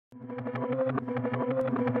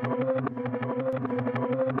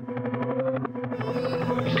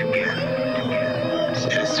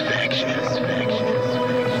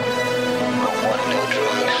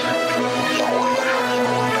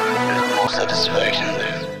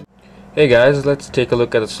Hey guys, let's take a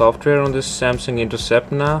look at the software on this Samsung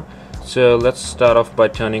Intercept now. So let's start off by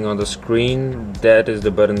turning on the screen. That is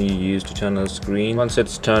the button you use to turn on the screen. Once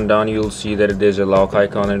it's turned on, you'll see that there's a lock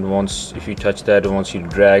icon, and if you touch that, it wants you to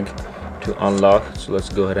drag to unlock. So let's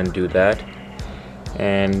go ahead and do that.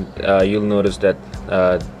 And you'll notice that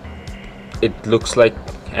it looks like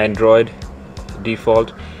Android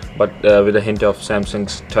default, but with a hint of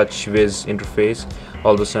Samsung's TouchWiz interface,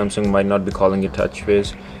 although Samsung might not be calling it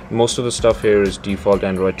TouchWiz. Most of the stuff here is default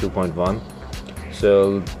Android 2.1.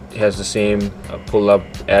 So it has the same pull-up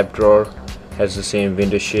app drawer, has the same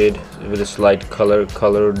window shade with a slight colored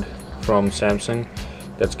from Samsung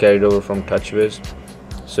that's carried over from TouchWiz.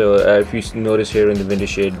 So if you notice here in the window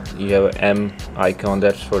shade, you have an M icon.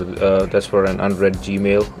 That's for an unread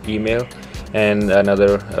Gmail email, and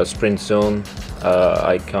another Sprint Zone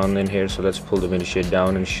icon in here. So let's pull the window shade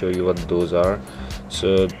down and show you what those are.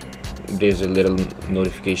 So there's a little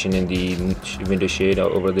notification in the window shade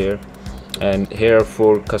over there, and here are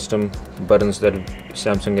 4 custom buttons that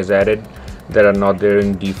Samsung has added that are not there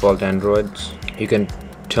in default Androids. You can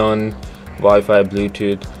turn Wi-Fi,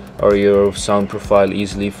 Bluetooth, or your sound profile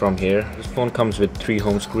easily from here. This phone comes with 3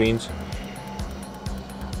 home screens,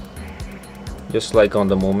 just like on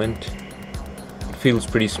the Moment. It feels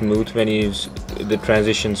pretty smooth when you use the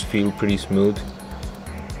transitions. Feel pretty smooth.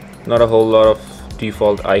 Not a whole lot of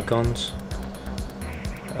default icons.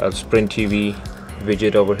 A Sprint TV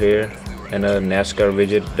widget over here and a NASCAR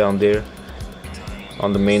widget down there.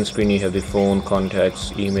 On the main screen you have the phone,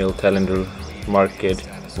 contacts, email, calendar, market,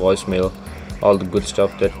 voicemail, all the good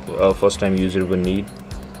stuff that a first time user would need.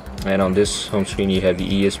 And on this home screen you have the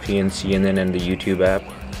ESPN, CNN, and the YouTube app.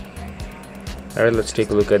 Alright, let's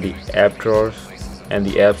take a look at the app drawers and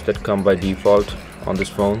the apps that come by default on this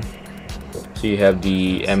phone. So you have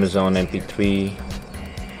the Amazon MP3,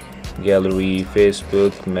 Gallery,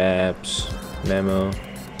 Facebook, Maps, Memo.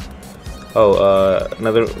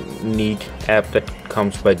 Another neat app that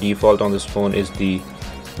comes by default on this phone is the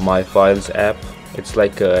My Files app. It's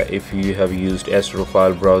like if you have used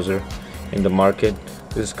Astrophile browser in the market,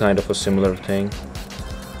 this is kind of a similar thing.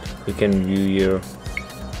 You can view your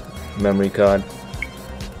memory card,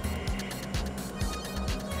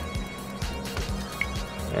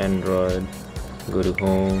 Android, go to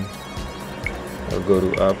home or go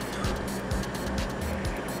to up,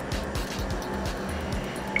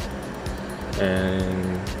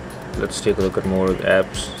 and let's take a look at more of the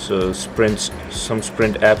apps. So some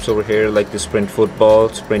Sprint apps over here, like the Sprint Football,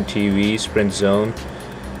 Sprint TV, Sprint Zone,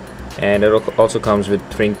 and it also comes with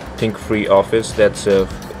Think Free Office. That's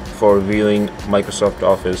for viewing Microsoft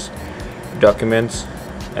Office documents,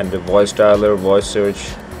 and the voice dialer, voice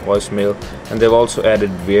search, voicemail. And they've also added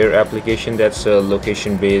Where application. That's a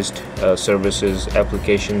location based services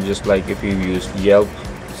application, just like if you used Yelp.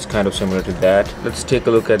 It's kind of similar to that. Let's take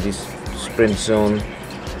a look at this Sprint Zone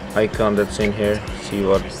icon that's in here, see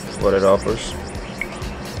what it offers.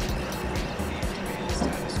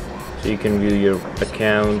 So you can view your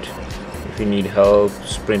account, if you need help,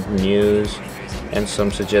 Sprint News, and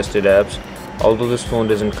some suggested apps. Although this phone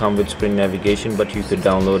doesn't come with Sprint navigation, but you could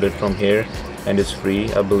download it from here and it's free.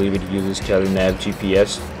 I believe it uses TeleNav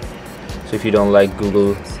GPS. So if you don't like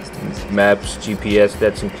Google Maps GPS,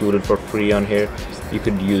 that's included for free on here. You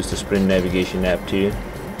could use the Sprint navigation app too,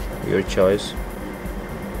 your choice.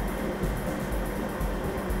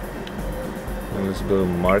 And let's go to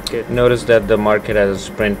Market. Notice that the Market has a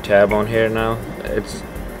Sprint tab on here now.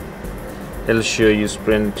 It'll show you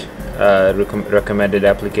Sprint recommended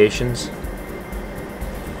applications,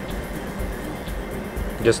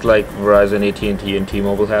 just like Verizon, at&t, and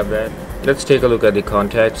T-Mobile have that. Let's take a look at the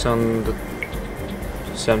contacts on the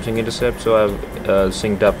Samsung Intercept. So I've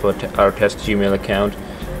synced up our test Gmail account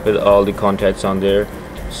with all the contacts on there.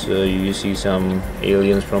 So you see some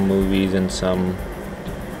aliens from movies and some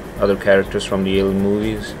other characters from the alien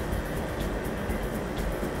movies.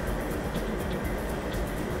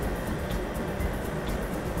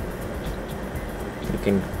 You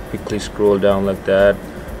can quickly scroll down like that,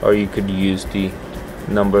 or you could use the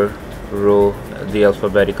number row, the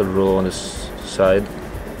alphabetical row on this side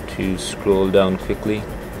to scroll down quickly.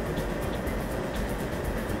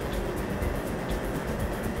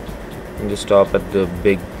 And just stop at the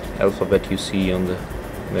big alphabet you see on the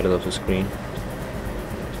middle of the screen.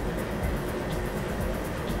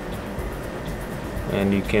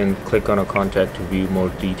 And you can click on a contact to view more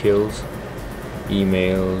details,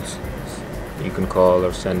 emails, you can call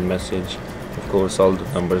or send message. Of course, all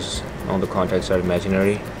the numbers on the contacts are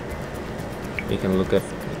imaginary. You can look at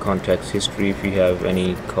the contacts history if you have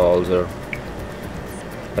any calls or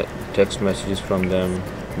text messages from them,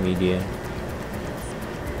 media.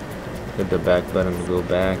 hit the back button to go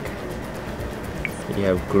back. You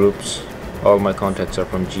have groups. All my contacts are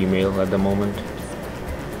from Gmail at the moment.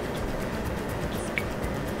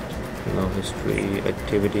 No history,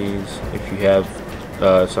 activities. If you have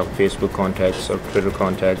some Facebook contacts or Twitter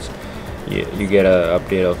contacts, you get an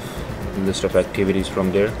update of list of activities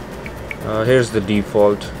from there. Here's the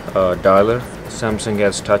default dialer. Samsung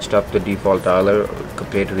has touched up the default dialer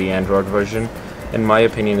compared to the Android version. In my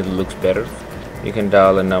opinion, it looks better. You can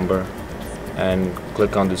dial a number and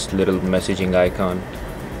click on this little messaging icon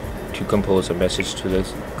to compose a message to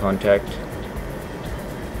this contact.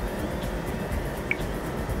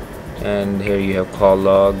 And here you have call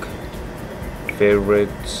log,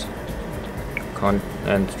 favorites,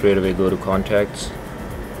 and straight away go to contacts.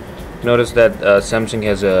 Notice that Samsung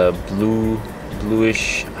has a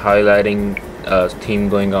bluish highlighting theme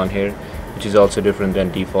going on here, which is also different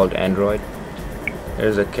than default Android.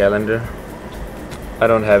 There's a calendar. I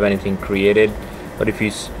don't have anything created, but if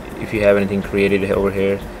you have anything created over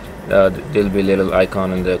here, there'll be a little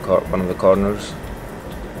icon in the one of the corners,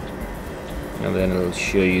 and then it'll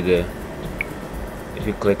show you if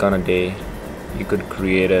you click on a day, you could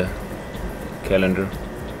create a calendar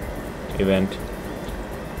event.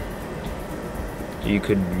 You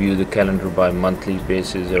could view the calendar by monthly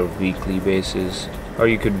basis or weekly basis, or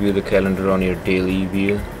you could view the calendar on your daily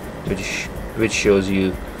view, which shows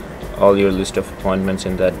you all your list of appointments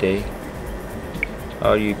in that day,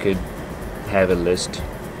 or you could have a list.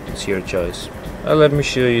 It's your choice. Let me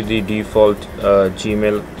show you the default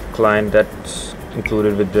Gmail client that's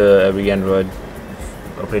included with every Android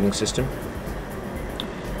operating system.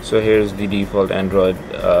 So here's the default Android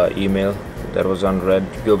email that was unread.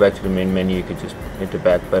 If you go back to the main menu, you could just hit the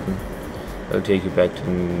back button. It'll take you back to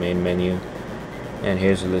the main menu, and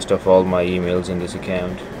here's a list of all my emails in this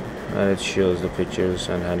account, and it shows the pictures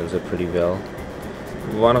and handles it pretty well.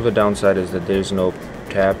 One of the downside is that there's no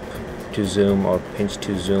tap to zoom or pinch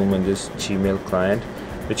to zoom in this Gmail client,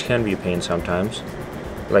 which can be a pain sometimes.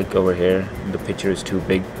 Like over here, the picture is too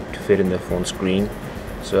big to fit in the phone screen,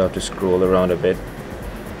 so I have to scroll around a bit.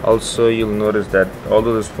 Also, you'll notice that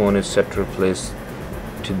although this phone is set to replace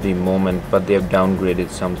to the moment, but they have downgraded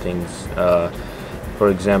some things. For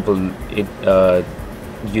example, it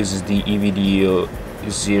uses the EVDO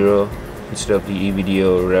 0 instead of the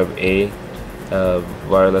EVDO Rev A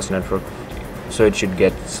wireless network, so it should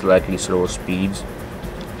get slightly slower speeds.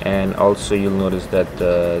 And also you'll notice that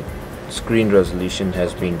the screen resolution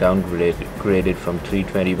has been downgraded from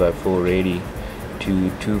 320 by 480 to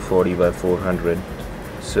 240 by 400.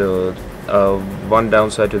 So one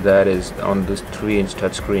downside to that is on this 3-inch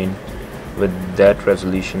touchscreen with that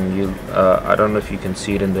resolution, I don't know if you can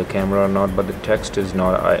see it in the camera or not, but the text is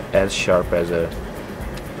not as sharp as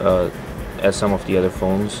some of the other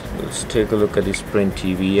phones. Let's take a look at the Sprint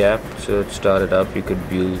TV app. So to start it up, you could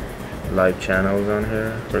view live channels on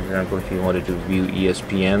here. For example, if you wanted to view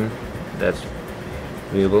ESPN, that's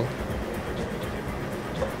viewable.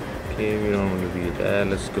 Okay, we don't want to view that.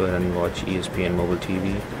 Let's go ahead and watch ESPN mobile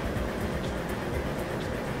TV.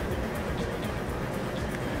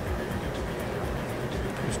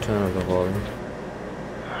 Just turn up the volume.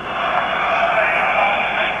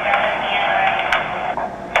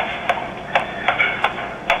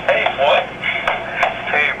 Hey, boy.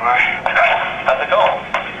 Hey, Brian. How's it going?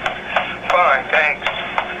 Fine, thanks.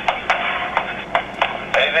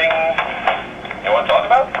 Anything you want to talk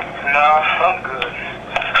about? No, I'm good.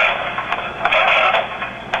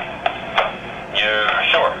 You're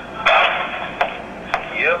sure?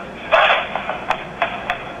 Yep.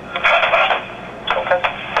 Okay.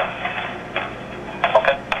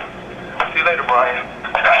 Okay. See you later, Brian.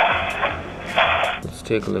 Let's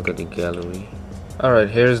take a look at the gallery. Alright,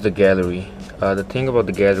 here's the gallery. The thing about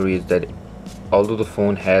the gallery is that although the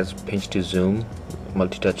phone has pinch to zoom,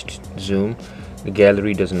 multi-touch zoom, the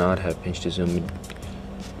gallery does not have pinch to zoom. It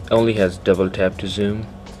only has double tap to zoom,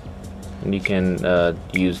 and you can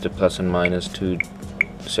use the plus and minus to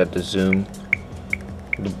set the zoom.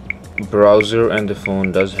 The browser and the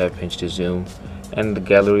phone does have pinch to zoom, and the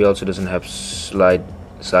gallery also doesn't have slide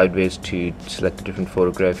sideways to select a different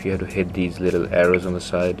photograph. You have to hit these little arrows on the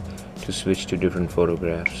side to switch to different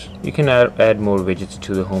photographs. You can add more widgets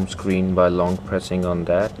to the home screen by long pressing on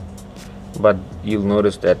that, but you'll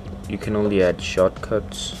notice that you can only add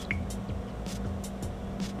shortcuts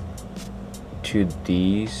to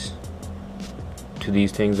these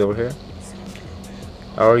things over here,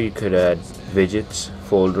 or you could add widgets,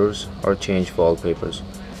 folders, or change wallpapers.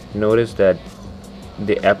 Notice that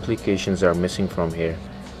the applications are missing from here.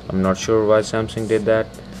 I'm not sure why Samsung did that,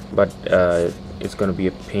 but it's going to be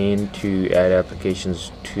a pain to add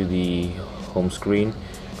applications to the home screen,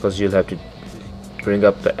 because you'll have to bring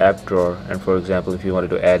up the app drawer, and for example if you wanted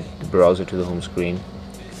to add the browser to the home screen,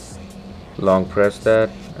 long press that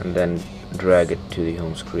and then drag it to the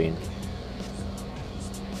home screen.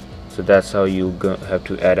 So that's how you have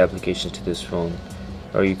to add applications to this phone.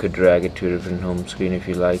 Or you could drag it to a different home screen if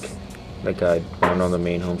you like I found on the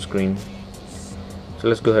main home screen. So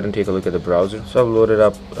let's go ahead and take a look at the browser. So I've loaded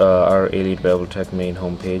up our Elite Wearable Tech main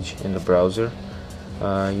homepage in the browser.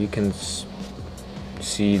 You can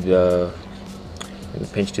see the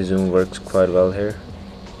pinch to zoom works quite well here.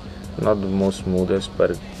 Not the most smoothest,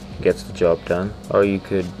 but it gets the job done. Or you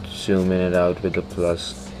could zoom in and out with the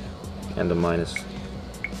plus and the minus.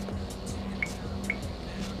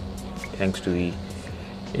 Thanks to the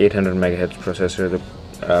 800 MHz processor,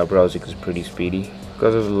 the browsing is pretty speedy.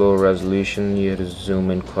 Because of the low resolution, you have to zoom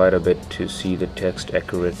in quite a bit to see the text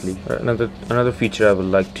accurately. Another feature I would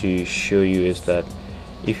like to show you is that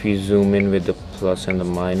if you zoom in with the plus and the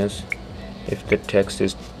minus, if the text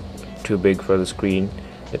is too big for the screen,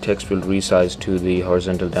 the text will resize to the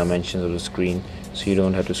horizontal dimensions of the screen, so you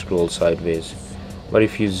don't have to scroll sideways. But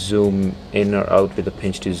if you zoom in or out with the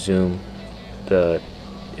pinch to zoom,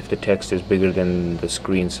 if the text is bigger than the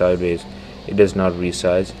screen sideways, it does not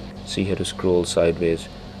resize, so you have to scroll sideways.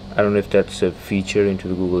 I don't know if that's a feature into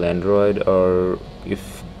the Google Android or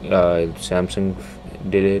if Samsung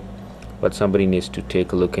did it, but somebody needs to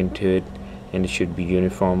take a look into it, and it should be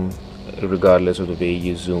uniform regardless of the way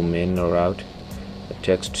you zoom in or out. The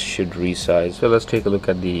text should resize. So let's take a look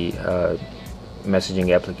at the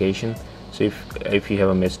messaging application. So if you have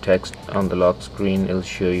a missed text on the lock screen, it'll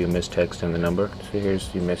show you missed text and the number. So here's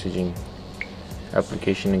the messaging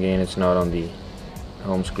application again. It's not on the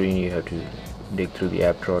home screen. You have to dig through the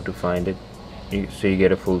app drawer to find it. So you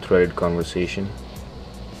get a full threaded conversation,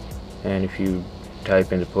 and if you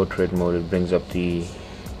type in the portrait mode, it brings up the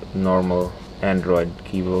normal Android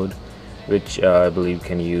keyboard, which I believe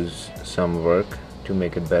can use some work to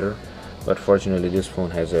make it better. But fortunately this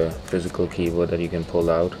phone has a physical keyboard that you can pull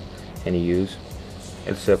out and use.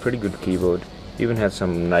 It's a pretty good keyboard. Even has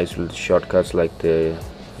some nice little shortcuts like the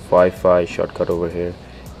Wi-Fi shortcut over here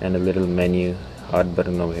and a little menu hard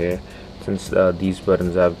button over here. Since these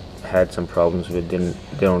buttons I've had some problems with, they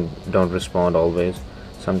don't respond always.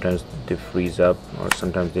 Sometimes they freeze up, or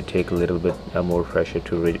sometimes they take a little bit more pressure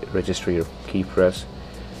to register your key press.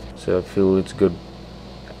 So I feel it's good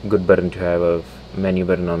button to have a menu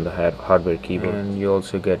button on the hardware keyboard. And you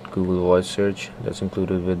also get Google Voice Search that's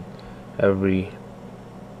included with every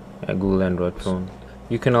Google Android phone.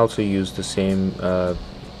 You can also use the same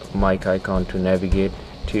mic icon to navigate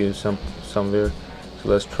to somewhere. So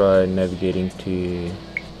let's try navigate to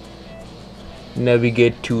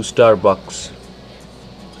Starbucks.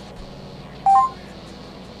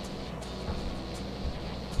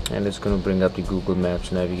 And it's going to bring up the Google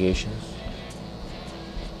Maps navigation.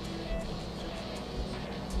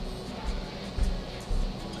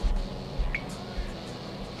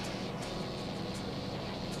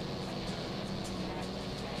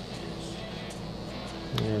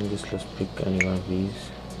 And just let's pick any one of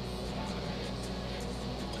these.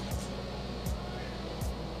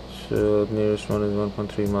 So the nearest one is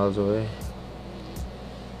 1.3 miles away.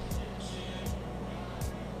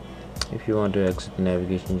 If you want to exit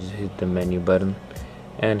navigation, just hit the menu button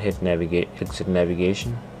and hit exit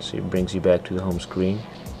navigation, so it brings you back to the home screen.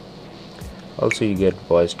 Also you get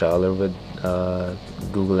voice dialer with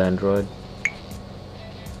Google Android.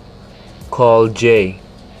 Call J.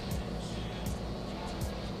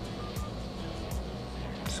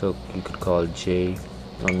 So you could call J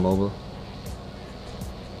on mobile.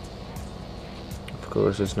 Of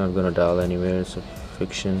course it's not gonna dial anywhere, it's a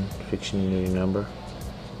fictionary number.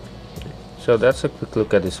 So that's a quick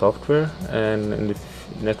look at the software, and in the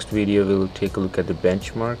next video we'll take a look at the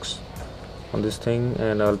benchmarks on this thing,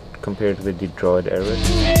 and I'll compare it with the Droid Air.